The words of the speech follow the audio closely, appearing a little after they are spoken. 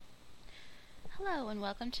Hello and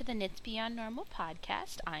welcome to the Knits Beyond Normal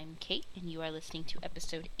podcast. I'm Kate and you are listening to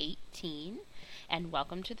episode 18 and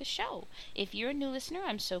welcome to the show. If you're a new listener,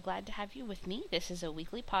 I'm so glad to have you with me. This is a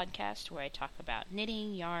weekly podcast where I talk about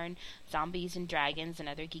knitting, yarn, zombies and dragons and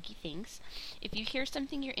other geeky things. If you hear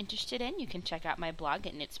something you're interested in, you can check out my blog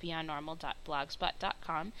at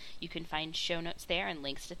knitsbeyondnormal.blogspot.com. You can find show notes there and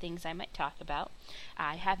links to things I might talk about.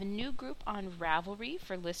 I have a new group on Ravelry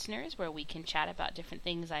for listeners where we can chat about different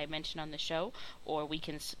things I mentioned on the show, or we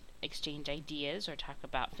can exchange ideas or talk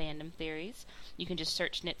about fandom theories. You can just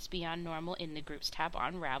search Knits Beyond Normal in the groups tab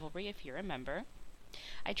on Ravelry if you're a member.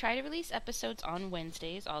 I try to release episodes on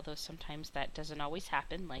Wednesdays, although sometimes that doesn't always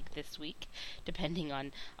happen, like this week, depending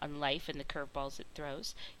on life and the curveballs it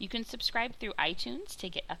throws. You can subscribe through iTunes to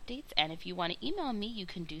get updates, and if you want to email me, you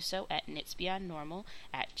can do so at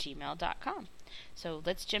knitsbeyondnormal@gmail.com. So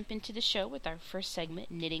let's jump into the show with our first segment,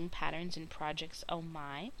 Knitting Patterns and Projects Oh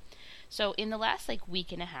My. So in the last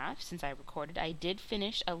week and a half since I recorded, I did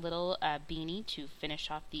finish a little beanie to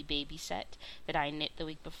finish off the baby set that I knit the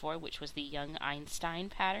week before, which was the Young Einstein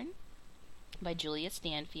pattern by Julia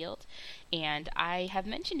Stanfield. And I have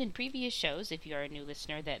mentioned in previous shows, if you're a new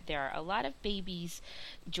listener, that there are a lot of babies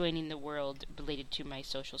joining the world related to my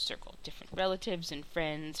social circle. Different relatives and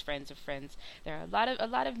friends of friends. There are a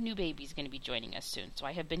lot of new babies going to be joining us soon. So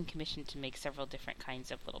I have been commissioned to make several different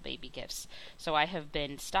kinds of little baby gifts. So I have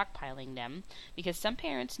been stockpiling them because some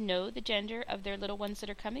parents know the gender of their little ones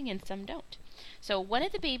that are coming and some don't. So one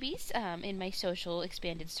of the babies in my social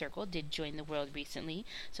expanded circle did join the world recently.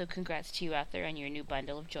 So congrats to you out there on your new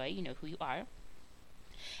bundle of joy. You know who you are.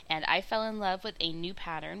 And I fell in love with a new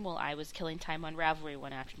pattern while I was killing time on Ravelry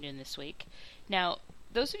one afternoon this week. Now,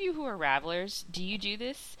 those of you who are Ravelers, do you do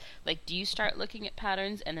this? Do you start looking at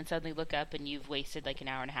patterns and then suddenly look up and you've wasted an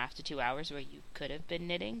hour and a half to 2 hours where you could have been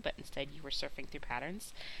knitting, but instead you were surfing through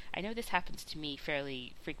patterns? I know this happens to me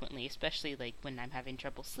fairly frequently, especially when I'm having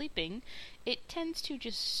trouble sleeping. It tends to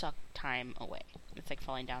just suck time away. It's like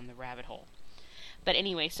falling down the rabbit hole. But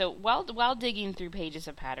anyway, so while digging through pages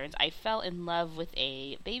of patterns, I fell in love with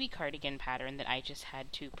a baby cardigan pattern that I just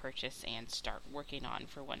had to purchase and start working on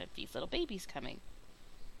for one of these little babies coming.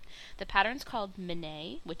 The pattern's called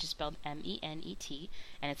Menet, which is spelled M-E-N-E-T,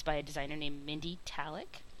 and it's by a designer named Mindy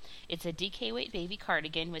Talick. It's a DK weight baby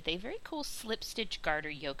cardigan with a very cool slip stitch garter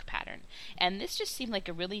yoke pattern. And this just seemed like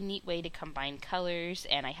a really neat way to combine colors,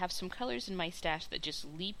 and I have some colors in my stash that just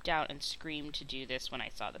leaped out and screamed to do this when I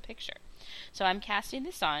saw the picture. So I'm casting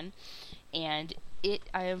this on, and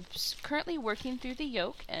I am currently working through the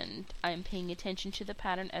yoke, and I'm paying attention to the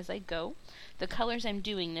pattern as I go. The colors I'm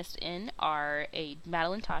doing this in are a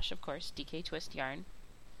Madeline Tosh, of course, DK twist yarn,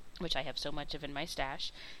 which I have so much of in my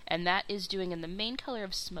stash, and that is doing in the main color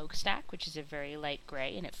of Smokestack, which is a very light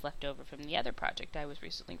gray, and it's left over from the other project I was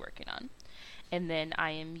recently working on. And then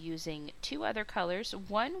I am using two other colors.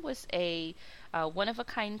 One was a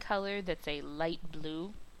one-of-a-kind color that's a light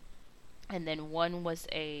blue, and then one was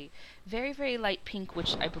a very, very light pink,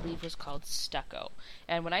 which I believe was called Stucco.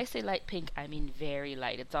 And when I say light pink, I mean very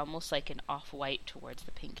light. It's almost like an off-white towards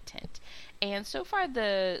the pink tint. And so far,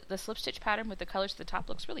 the slip stitch pattern with the colors at the top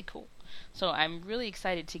looks really cool. So I'm really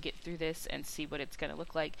excited to get through this and see what it's going to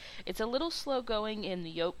look like. It's a little slow going in the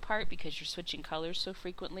yoke part because you're switching colors so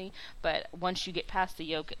frequently, but once you get past the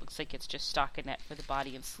yoke, it looks like it's just stockinette for the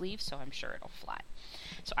body and sleeves, so I'm sure it'll fly.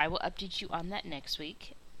 So I will update you on that next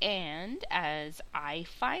week. And as I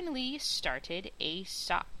finally started a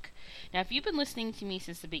sock. Now, if you've been listening to me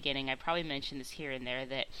since the beginning, I probably mentioned this here and there,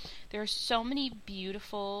 that there are so many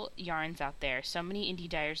beautiful yarns out there, so many indie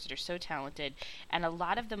dyers that are so talented, and a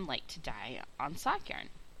lot of them like to dye on sock yarn.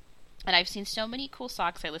 And I've seen so many cool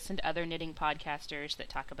socks. I listen to other knitting podcasters that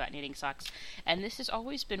talk about knitting socks. And this has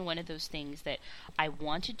always been one of those things that I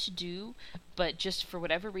wanted to do, but just for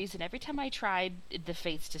whatever reason, every time I tried, the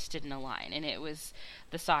fates just didn't align. And it was,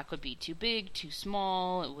 the sock would be too big, too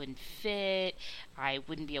small, it wouldn't fit, I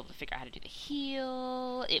wouldn't be able to figure out how to do the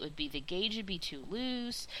heel, the gauge would be too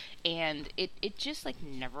loose, and it just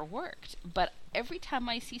never worked. But every time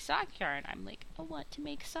I see sock yarn, I'm like, I want to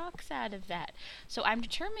make socks out of that. So I'm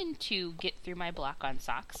determined to get through my block on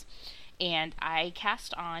socks. And I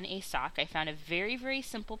cast on a sock. I found a very, very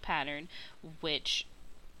simple pattern, which,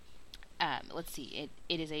 it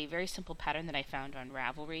is a very simple pattern that I found on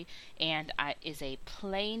Ravelry, and is a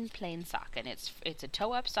plain sock. And it's a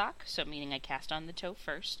toe-up sock, so meaning I cast on the toe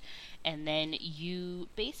first. And then you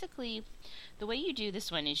basically, the way you do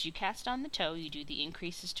this one is you cast on the toe, you do the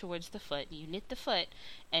increases towards the foot, you knit the foot,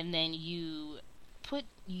 and then you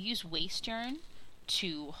use waste yarn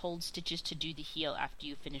to hold stitches to do the heel after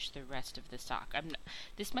you finish the rest of the sock.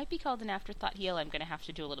 This might be called an afterthought heel. I'm going to have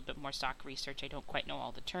to do a little bit more sock research. I don't quite know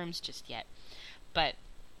all the terms just yet. But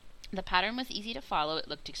the pattern was easy to follow. It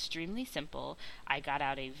looked extremely simple. I got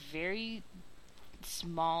out a very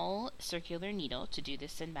small circular needle to do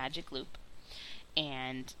this in magic loop.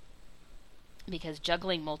 And because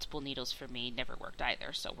juggling multiple needles for me never worked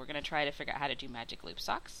either. So we're going to try to figure out how to do magic loop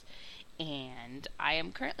socks. And I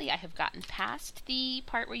have gotten past the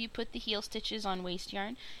part where you put the heel stitches on waist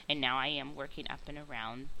yarn, and now I am working up and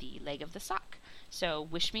around the leg of the sock. So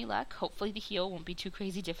wish me luck. Hopefully the heel won't be too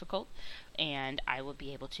crazy difficult, and I will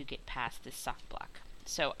be able to get past this sock block.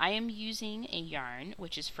 So I am using a yarn,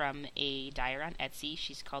 which is from a dyer on Etsy.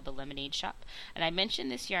 She's called the Lemonade Shop. And I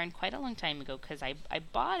mentioned this yarn quite a long time ago because I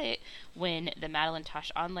bought it when the Madeline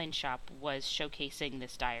Tosh online shop was showcasing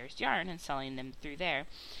this dyer's yarn and selling them through there.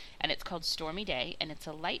 And it's called Stormy Day, and it's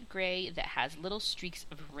a light gray that has little streaks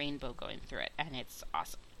of rainbow going through it, and it's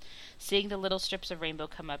awesome. Seeing the little strips of rainbow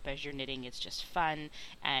come up as you're knitting is just fun,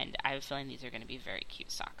 and I have a feeling these are going to be very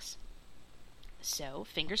cute socks. So,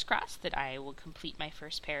 fingers crossed that I will complete my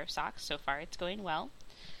first pair of socks. So far, it's going well.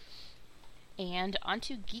 And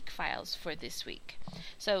onto Geek Files for this week.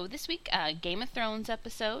 So this week, Game of Thrones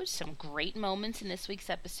episode. Some great moments in this week's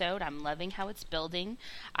episode. I'm loving how it's building.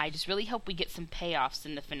 I just really hope we get some payoffs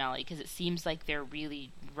in the finale because it seems like they're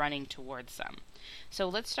really running towards some. So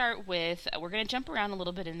let's start with, we're going to jump around a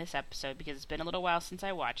little bit in this episode because it's been a little while since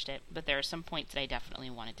I watched it, but there are some points that I definitely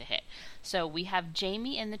wanted to hit. So we have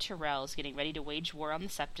Jaime and the Tyrells getting ready to wage war on the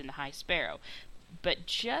Sept and the High Sparrow. But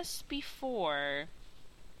just before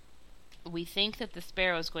we think that the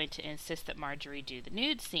Sparrow is going to insist that Marjorie do the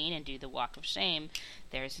nude scene and do the walk of shame,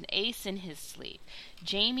 there's an ace in his sleeve.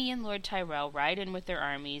 Jaime and Lord Tyrell ride in with their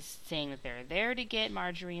armies, saying that they're there to get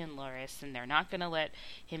Marjorie and Loras, and they're not going to let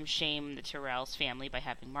him shame the Tyrell's family by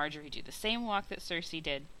having Marjorie do the same walk that Cersei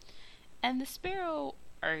did. And the Sparrow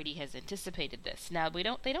already has anticipated this. Now, they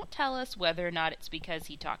don't tell us whether or not it's because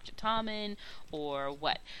he talked to Tommen or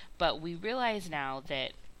what, but we realize now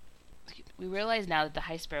that the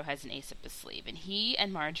High Sparrow has an ace up his sleeve, and he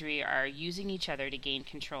and Marjorie are using each other to gain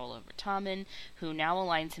control over Tommen, who now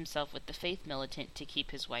aligns himself with the Faith Militant to keep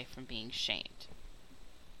his wife from being shamed.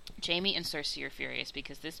 Jaime and Cersei are furious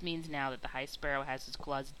because this means now that the High Sparrow has his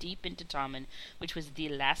claws deep into Tommen, which was the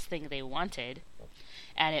last thing they wanted,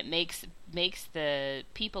 and it makes the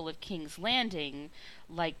people of King's Landing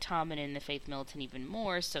like Tommen and the Faith Militant even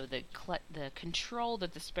more, so the control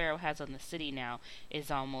that the Sparrow has on the city now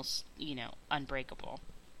is almost, unbreakable.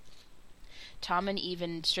 Tommen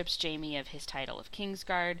even strips Jaime of his title of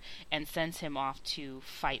Kingsguard and sends him off to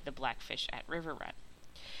fight the Blackfish at Riverrun.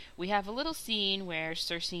 We have a little scene where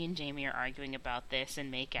Cersei and Jaime are arguing about this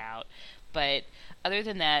and make out, but other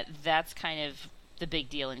than that, that's kind of the big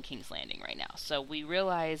deal in King's Landing right now. So we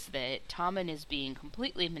realize that Tommen is being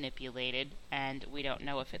completely manipulated, and we don't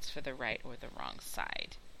know if it's for the right or the wrong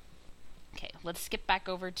side. Okay, let's skip back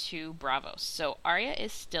over to Braavos. So Arya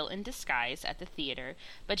is still in disguise at the theater,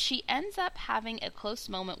 but she ends up having a close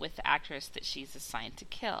moment with the actress that she's assigned to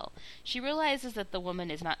kill. She realizes that the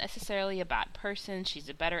woman is not necessarily a bad person, she's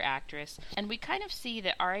a better actress, and we kind of see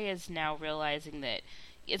that Arya is now realizing that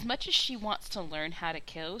as much as she wants to learn how to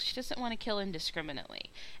kill, she doesn't want to kill indiscriminately.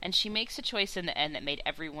 And she makes a choice in the end that made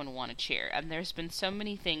everyone want to cheer. And there's been so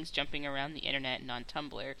many things jumping around the internet and on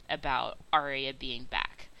Tumblr about Arya being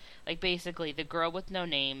back. Like, basically, the girl with no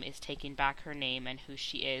name is taking back her name and who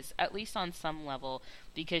she is, at least on some level,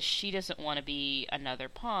 because she doesn't want to be another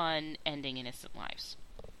pawn ending innocent lives.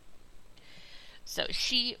 So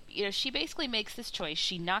she basically makes this choice.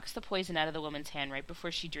 She knocks the poison out of the woman's hand right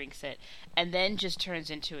before she drinks it, and then just turns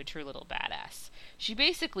into a true little badass. She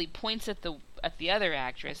basically points at the other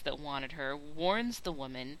actress that wanted her, warns the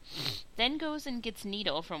woman, then goes and gets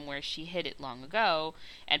Needle from where she hid it long ago,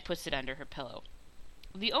 and puts it under her pillow.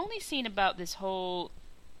 The only scene about this whole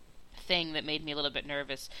thing that made me a little bit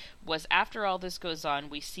nervous was after all this goes on,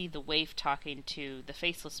 we see the waif talking to the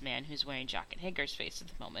faceless man who's wearing Jock and Hagar's face at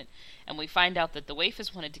the moment, and we find out that the waif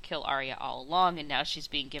has wanted to kill Arya all along, and now she's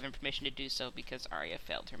being given permission to do so because Arya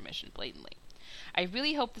failed her mission blatantly. I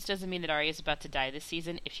really hope this doesn't mean that Arya is about to die this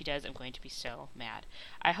season. If she does, I'm going to be so mad.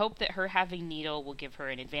 I hope that her having Needle will give her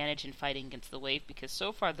an advantage in fighting against the waif, because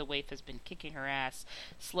so far the waif has been kicking her ass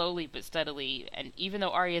slowly but steadily, and even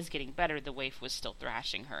though Arya is getting better, the waif was still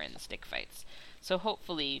thrashing her in the stick fights. So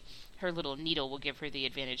hopefully her little Needle will give her the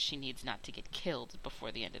advantage she needs not to get killed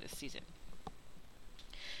before the end of the season.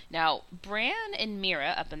 Now, Bran and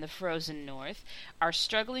Mira up in the frozen north are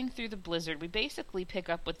struggling through the blizzard. We basically pick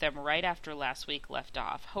up with them right after last week left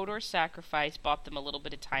off. Hodor's sacrifice bought them a little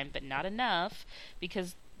bit of time, but not enough,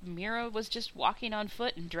 because Mira was just walking on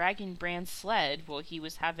foot and dragging Bran's sled while he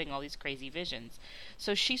was having all these crazy visions.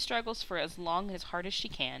 So she struggles for as long and as hard as she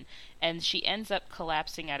can, and she ends up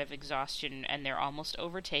collapsing out of exhaustion, and they're almost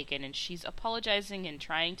overtaken, and she's apologizing and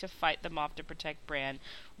trying to fight them off to protect Bran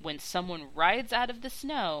when someone rides out of the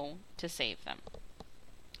snow to save them.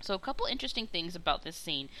 So a couple interesting things about this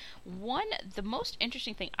scene. One, the most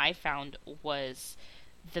interesting thing I found was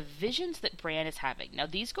the visions that Bran is having. Now,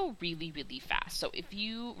 these go really, really fast. So if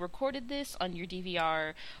you recorded this on your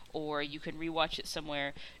DVR or you can rewatch it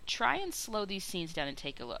somewhere, try and slow these scenes down and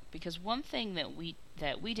take a look. Because one thing that we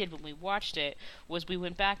did when we watched it was we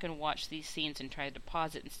went back and watched these scenes and tried to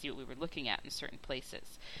pause it and see what we were looking at in certain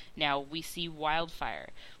places. Now, we see Wildfire.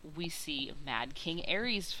 We see Mad King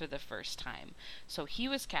Aerys for the first time. So he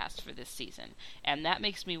was cast for this season. And that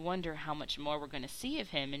makes me wonder how much more we're going to see of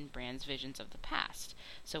him in Bran's visions of the past.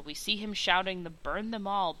 So we see him shouting the burn them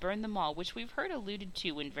all, which we've heard alluded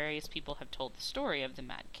to when various people have told the story of the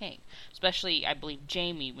Mad King. Especially, I believe,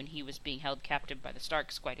 Jaime when he was being held captive by the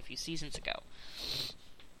Starks quite a few seasons ago.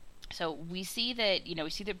 So we see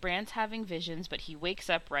that Bran's having visions, but he wakes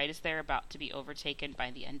up right as they're about to be overtaken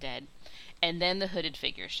by the undead. And then the hooded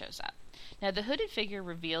figure shows up. Now, the hooded figure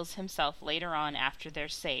reveals himself later on after they're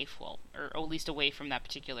safe, or at least away from that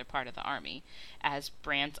particular part of the army, as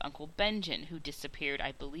Bran's Uncle Benjen, who disappeared,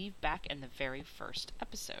 I believe, back in the very first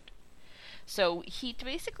episode. So he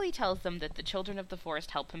basically tells them that the children of the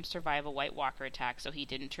forest helped him survive a White Walker attack so he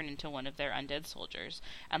didn't turn into one of their undead soldiers,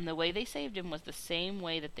 and the way they saved him was the same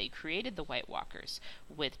way that they created the White Walkers,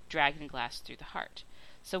 with dragon glass through the heart.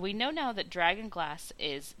 So we know now that dragon glass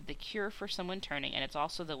is the cure for someone turning, and it's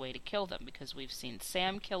also the way to kill them, because we've seen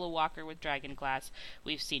Sam kill a walker with dragon glass,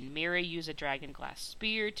 we've seen Mira use a dragon glass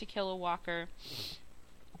spear to kill a walker,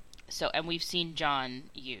 and we've seen Jon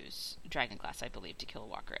use dragon glass, I believe, to kill a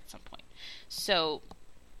walker at some point. So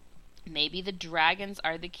maybe the dragons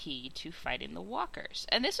are the key to fighting the walkers.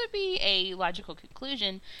 And this would be a logical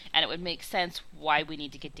conclusion, and it would make sense why we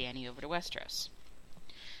need to get Dany over to Westeros.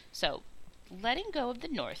 So, letting go of the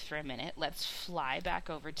North for a minute, let's fly back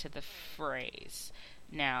over to the Freys.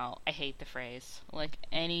 Now, I hate the Freys. Like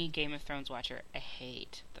any Game of Thrones watcher, I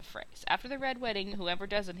hate the Freys. After the Red Wedding, whoever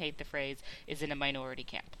doesn't hate the Freys is in a minority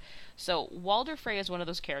camp. So, Walder Frey is one of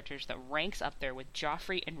those characters that ranks up there with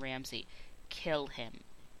Joffrey and Ramsay. Kill him.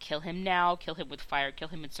 Kill him now, kill him with fire, kill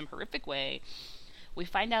him in some horrific way. We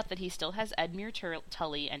find out that he still has Edmure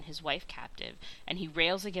Tully and his wife captive, and he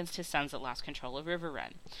rails against his sons that lost control of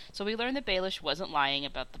Riverrun. So we learn that Baelish wasn't lying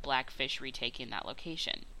about the Blackfish retaking that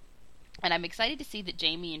location. And I'm excited to see that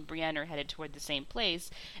Jaime and Brienne are headed toward the same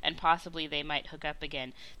place, and possibly they might hook up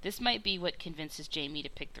again. This might be what convinces Jaime to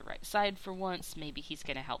pick the right side for once. Maybe he's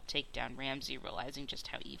going to help take down Ramsay, realizing just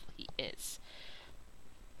how evil he is.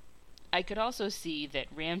 I could also see that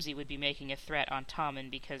Ramsay would be making a threat on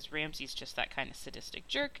Tommen, because Ramsay's just that kind of sadistic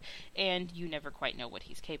jerk, and you never quite know what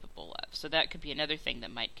he's capable of. So that could be another thing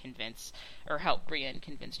that might help Brienne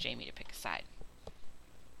convince Jaime to pick a side.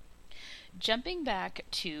 Jumping back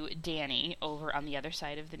to Dany over on the other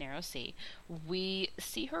side of the Narrow Sea, we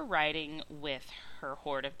see her riding with her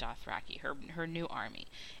horde of Dothraki, her new army.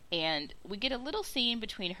 And we get a little scene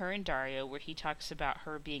between her and Daario where he talks about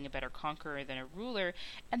her being a better conqueror than a ruler,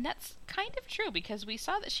 and that's kind of true, because we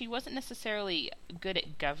saw that she wasn't necessarily good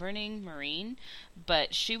at governing Meereen,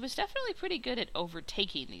 but she was definitely pretty good at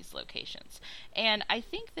overtaking these locations. And I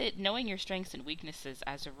think that knowing your strengths and weaknesses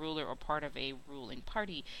as a ruler or part of a ruling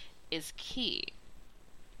party is key.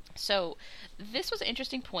 So, this was an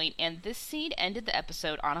interesting point, and this scene ended the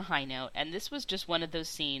episode on a high note, and this was just one of those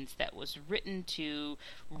scenes that was written to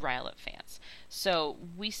rile up fans. So,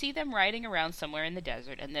 we see them riding around somewhere in the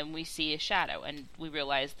desert, and then we see a shadow, and we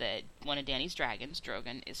realize that one of Dany's dragons,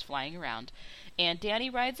 Drogon, is flying around, and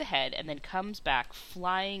Dany rides ahead, and then comes back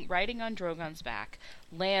riding on Drogon's back,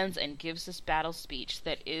 lands, and gives this battle speech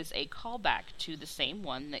that is a callback to the same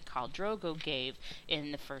one that Khal Drogo gave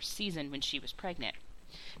in the first season when she was pregnant.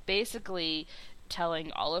 Basically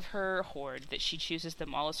telling all of her horde that she chooses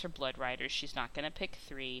them all as her blood riders, she's not going to pick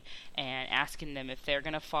 3, and asking them if they're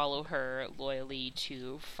going to follow her loyally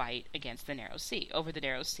to fight against the Narrow Sea, over the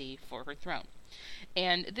Narrow Sea for her throne.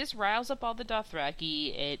 And this riles up all the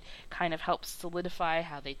Dothraki. It kind of helps solidify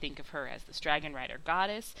how they think of her as this dragon rider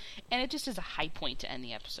goddess, and it just is a high point to end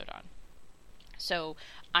the episode on. So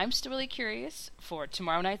I'm still really curious for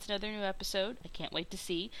tomorrow night's another new episode. I can't wait to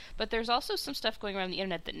see. But there's also some stuff going around the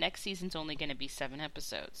internet that next season's only going to be 7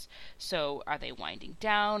 episodes. So are they winding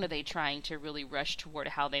down? Are they trying to really rush toward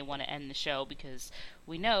how they want to end the show? Because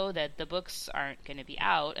we know that the books aren't going to be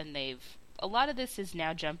out, and a lot of this is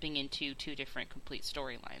now jumping into 2 different complete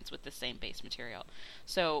storylines with the same base material.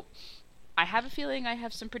 So I have a feeling I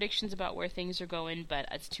have some predictions about where things are going, but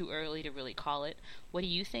it's too early to really call it. What do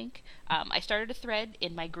you think? I started a thread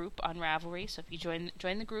in my group on Ravelry, so if you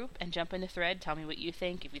join the group and jump in the thread, tell me what you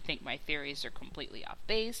think. If you think my theories are completely off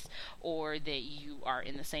base, or that you are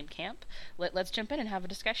in the same camp, let's jump in and have a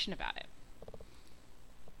discussion about it.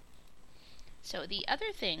 So the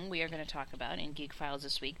other thing we are going to talk about in Geek Files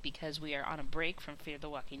this week, because we are on a break from Fear the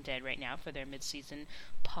Walking Dead right now for their mid-season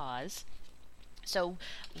pause. So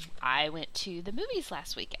I went to the movies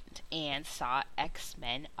last weekend and saw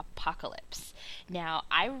Xmen Apocalypse. Now,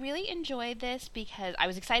 I really enjoyed this because I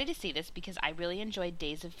was excited to see this because I really enjoyed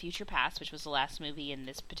Days of Future Past, which was the last movie in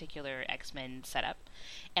this particular X-Men setup.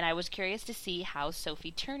 And I was curious to see how Sophie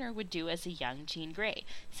Turner would do as a young Jean Grey.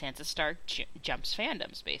 Sansa Stark jumps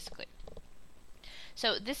fandoms, basically.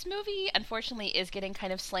 So this movie, unfortunately, is getting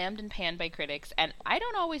kind of slammed and panned by critics, and I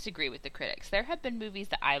don't always agree with the critics. There have been movies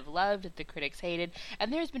that I've loved that the critics hated,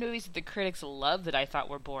 and there's been movies that the critics loved that I thought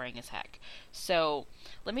were boring as heck. So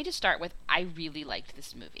let me just start with, I really liked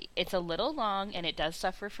this movie. It's a little long, and it does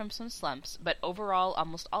suffer from some slumps, but overall,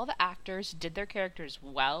 almost all the actors did their characters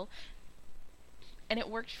well, and it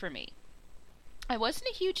worked for me. I wasn't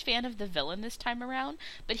a huge fan of the villain this time around,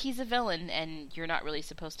 but he's a villain, and you're not really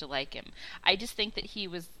supposed to like him. I just think that he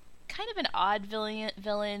was kind of an odd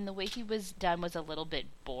villain. The way he was done was a little bit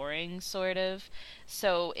boring, sort of.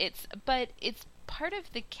 But it's part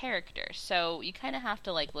of the character, so you kind of have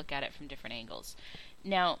to look at it from different angles.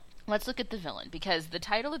 Now, let's look at the villain, because the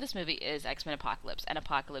title of this movie is Xmen Apocalypse, and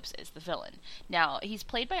Apocalypse is the villain. Now, he's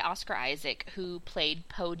played by Oscar Isaac, who played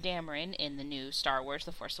Poe Dameron in the new Star Wars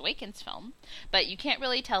The Force Awakens film, but you can't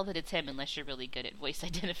really tell that it's him unless you're really good at voice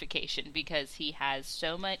identification, because he has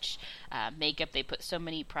so much makeup, they put so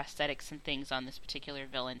many prosthetics and things on this particular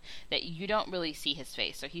villain, that you don't really see his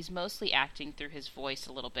face, so he's mostly acting through his voice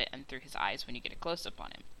a little bit and through his eyes when you get a close-up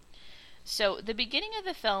on him. So the beginning of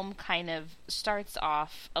the film kind of starts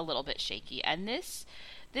off a little bit shaky, and this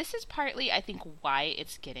is partly, I think, why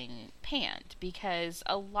it's getting panned, because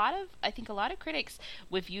I think a lot of critics,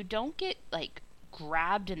 if you don't get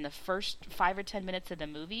grabbed in the first 5 or 10 minutes of the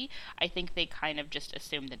movie, I think they kind of just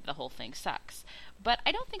assume that the whole thing sucks. But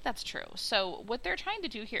I don't think that's true. So what they're trying to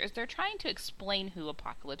do here is they're trying to explain who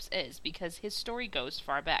Apocalypse is, because his story goes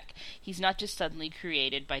far back. He's not just suddenly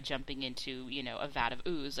created by jumping into, a vat of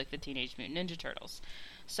ooze like the Teenage Mutant Ninja Turtles.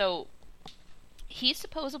 So he's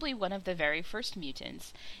supposedly one of the very first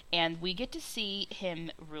mutants, and we get to see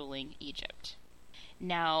him ruling Egypt.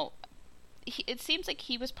 Now, it seems like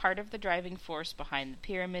he was part of the driving force behind the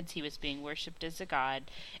pyramids. He was being worshipped as a god.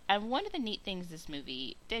 And one of the neat things this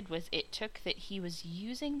movie did was it took that he was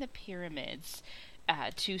using the pyramids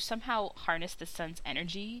to somehow harness the sun's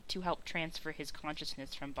energy to help transfer his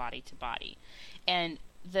consciousness from body to body. And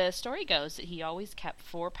the story goes that he always kept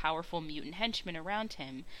 4 powerful mutant henchmen around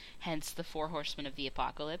him, hence the 4 horsemen of the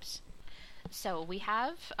apocalypse. So we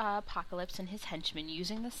have Apocalypse and his henchmen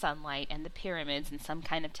using the sunlight and the pyramids and some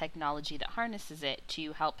kind of technology that harnesses it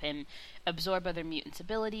to help him absorb other mutants'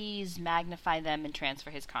 abilities, magnify them, and transfer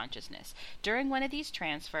his consciousness. During one of these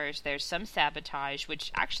transfers, there's some sabotage,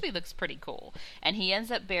 which actually looks pretty cool, and he ends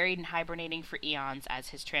up buried and hibernating for eons as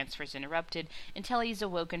his transfer is interrupted until he's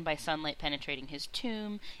awoken by sunlight penetrating his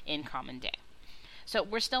tomb in common day. So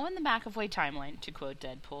we're still in the McAvoy timeline, to quote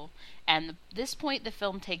Deadpool, and at this point the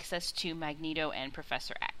film takes us to Magneto and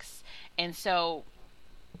Professor X. And so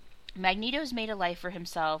Magneto's made a life for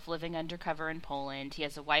himself, living undercover in Poland. He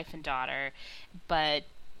has a wife and daughter, but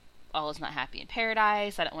all is not happy in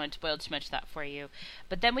paradise. I don't want to spoil too much of that for you.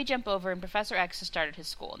 But then we jump over, and Professor X has started his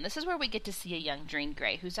school. And this is where we get to see a young Jean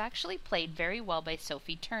Grey, who's actually played very well by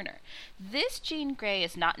Sophie Turner. This Jean Grey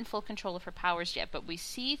is not in full control of her powers yet, but we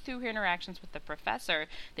see through her interactions with the professor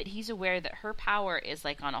that he's aware that her power is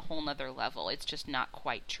on a whole nother level. It's just not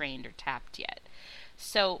quite trained or tapped yet.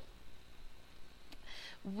 So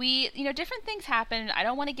different things happen. I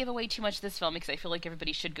don't want to give away too much of this film because I feel like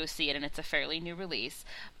everybody should go see it, and it's a fairly new release.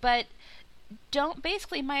 But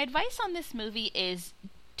my advice on this movie is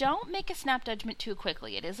don't make a snap judgment too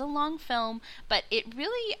quickly. It is a long film, but it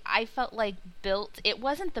really, I felt it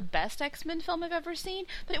wasn't the best X-Men film I've ever seen,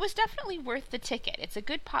 but it was definitely worth the ticket. It's a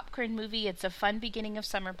good popcorn movie. It's a fun beginning of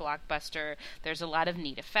summer blockbuster. There's a lot of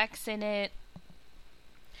neat effects in it.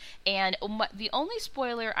 And the only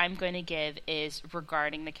spoiler I'm going to give is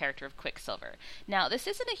regarding the character of Quicksilver. Now, this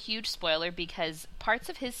isn't a huge spoiler because parts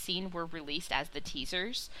of his scene were released as the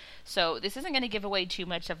teasers, so this isn't going to give away too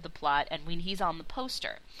much of the plot, and when he's on the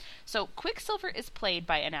poster. So, Quicksilver is played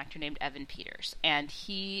by an actor named Evan Peters, and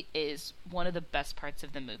he is one of the best parts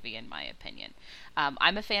of the movie, in my opinion.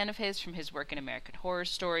 I'm a fan of his from his work in American Horror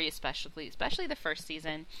Story, especially the first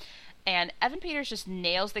season. And Evan Peters just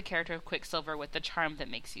nails the character of Quicksilver with the charm that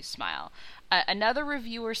makes you smile. Another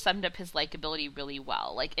reviewer summed up his likability really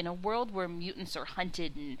well. Like, in a world where mutants are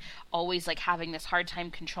hunted and always, like, having this hard time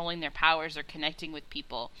controlling their powers or connecting with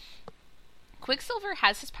people, Quicksilver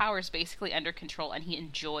has his powers basically under control, and he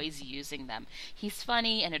enjoys using them. He's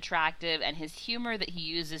funny and attractive, and his humor that he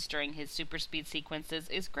uses during his super speed sequences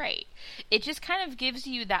is great. It just kind of gives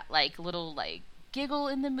you that, like, little, like, giggle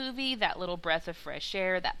in the movie, that little breath of fresh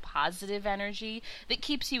air, that positive energy that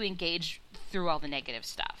keeps you engaged through all the negative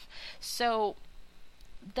stuff. So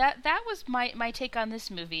that was my take on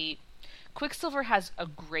this movie. Quicksilver has a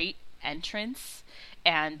great entrance,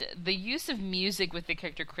 and the use of music with the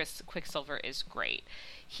character Quicksilver is great.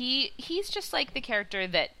 He's just like the character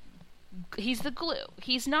that he's the glue.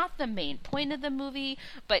 He's not the main point of the movie,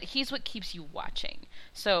 but he's what keeps you watching.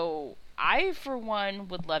 So I, for one,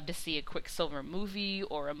 would love to see a Quicksilver movie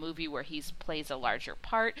or a movie where he plays a larger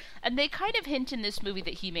part. And they kind of hint in this movie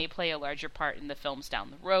that he may play a larger part in the films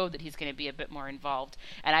down the road, that he's going to be a bit more involved.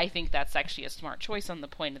 And I think that's actually a smart choice on the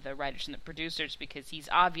point of the writers and the producers, because he's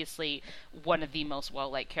obviously one of the most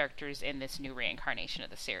well-liked characters in this new reincarnation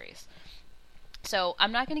of the series. So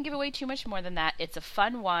I'm not going to give away too much more than that. It's a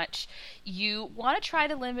fun watch. You want to try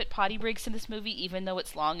to limit potty breaks in this movie, even though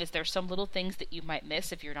it's long, as there's some little things that you might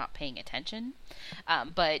miss if you're not paying attention.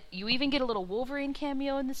 But you even get a little Wolverine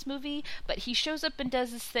cameo in this movie, but he shows up and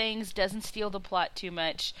does his things, doesn't steal the plot too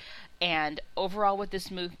much. And overall with this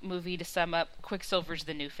movie, to sum up, Quicksilver's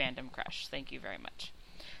the new fandom crush. Thank you very much.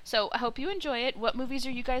 So I hope you enjoy it. What movies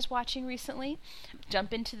are you guys watching recently?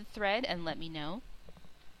 Jump into the thread and let me know.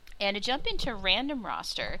 And to jump into random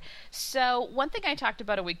roster, so one thing I talked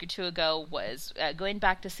about a week or two ago was going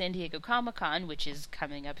back to San Diego Comic-Con, which is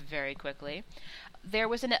coming up very quickly. There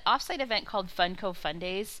was an offsite event called Funko Fun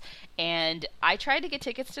Days, and I tried to get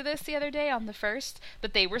tickets to this the other day on the 1st,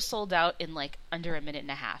 but they were sold out in like under a minute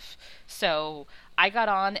and a half. So I got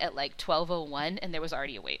on at like 12:01, and there was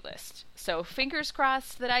already a wait list. So fingers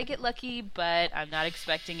crossed that I get lucky, but I'm not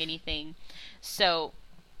expecting anything. So...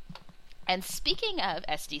 And speaking of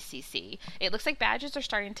SDCC, it looks like badges are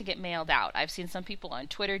starting to get mailed out. I've seen some people on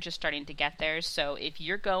Twitter just starting to get theirs, so if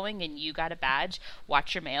you're going and you got a badge,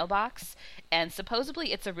 watch your mailbox. And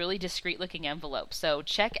supposedly it's a really discreet-looking envelope, so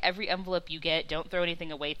check every envelope you get. Don't throw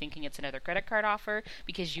anything away thinking it's another credit card offer,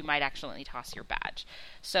 because you might accidentally toss your badge.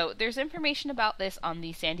 So there's information about this on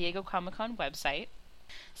the San Diego Comic-Con website.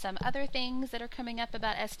 Some other things that are coming up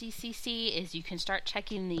about SDCC is you can start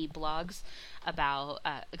checking the blogs about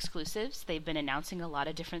exclusives. They've been announcing a lot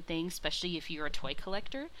of different things, especially if you're a toy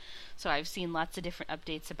collector. So I've seen lots of different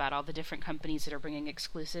updates about all the different companies that are bringing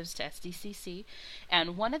exclusives to SDCC.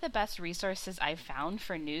 And one of the best resources I've found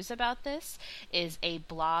for news about this is a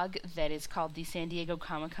blog that is called the San Diego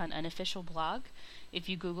Comic-Con Unofficial Blog, if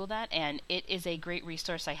you Google that. And it is a great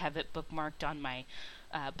resource. I have it bookmarked on my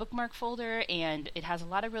bookmark folder, and it has a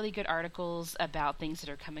lot of really good articles about things that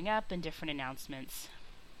are coming up and different announcements.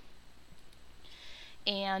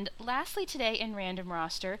 And lastly today in Random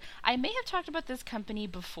Roster, I may have talked about this company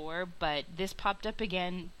before, but this popped up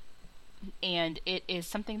again, and it is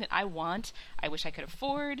something that I want. I wish I could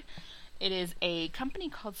afford. It is a company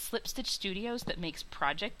called Slip Stitch Studios that makes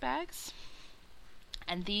project bags,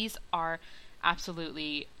 and these are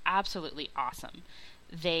absolutely, absolutely awesome.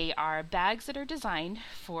 They are bags that are designed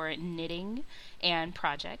for knitting and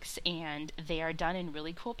projects, and they are done in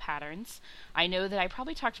really cool patterns. I know that I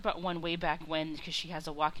probably talked about one way back when, because she has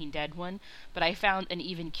a Walking Dead one, but I found an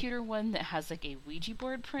even cuter one that has like a Ouija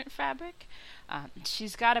board print fabric.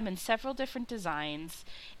 She's got them in several different designs,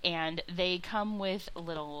 and they come with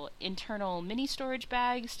little internal mini storage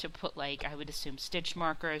bags to put, like, I would assume stitch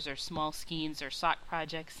markers or small skeins or sock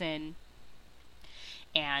projects in.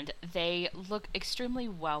 And they look extremely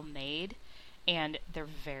well made, and they're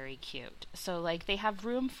very cute. So, like, they have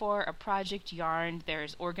room for a project yarn.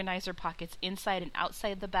 There's organizer pockets inside and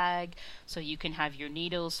outside the bag, so you can have your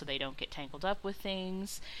needles so they don't get tangled up with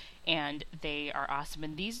things. And they are awesome.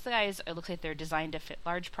 And these guys, it looks like they're designed to fit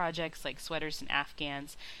large projects like sweaters and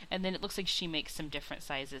afghans. And then it looks like she makes some different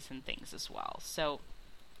sizes and things as well. So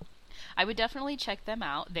I would definitely check them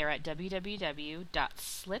out. They're at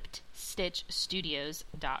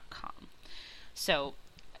www.slippedstitchstudios.com. So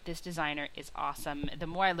This designer is awesome. The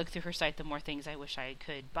more I look through her site, the more things I wish I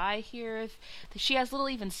could buy here. She has little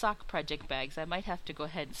even sock project bags. I might have to go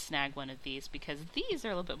ahead and snag one of these because these are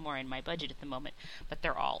a little bit more in my budget at the moment, but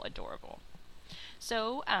they're all adorable.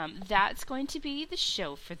 So that's going to be the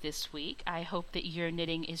show for this week. I hope that your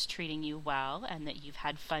knitting is treating you well and that you've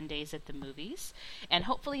had fun days at the movies. And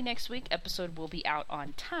hopefully next week episode will be out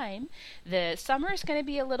on time. The summer is going to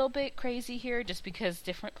be a little bit crazy here just because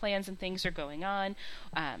different plans and things are going on.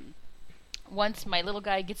 Once my little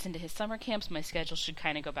guy gets into his summer camps, my schedule should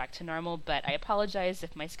kind of go back to normal, but I apologize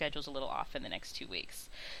if my schedule's a little off in the next 2 weeks.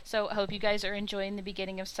 So I hope you guys are enjoying the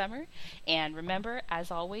beginning of summer, and remember,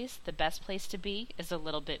 as always, the best place to be is a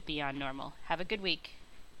little bit beyond normal. Have a good week.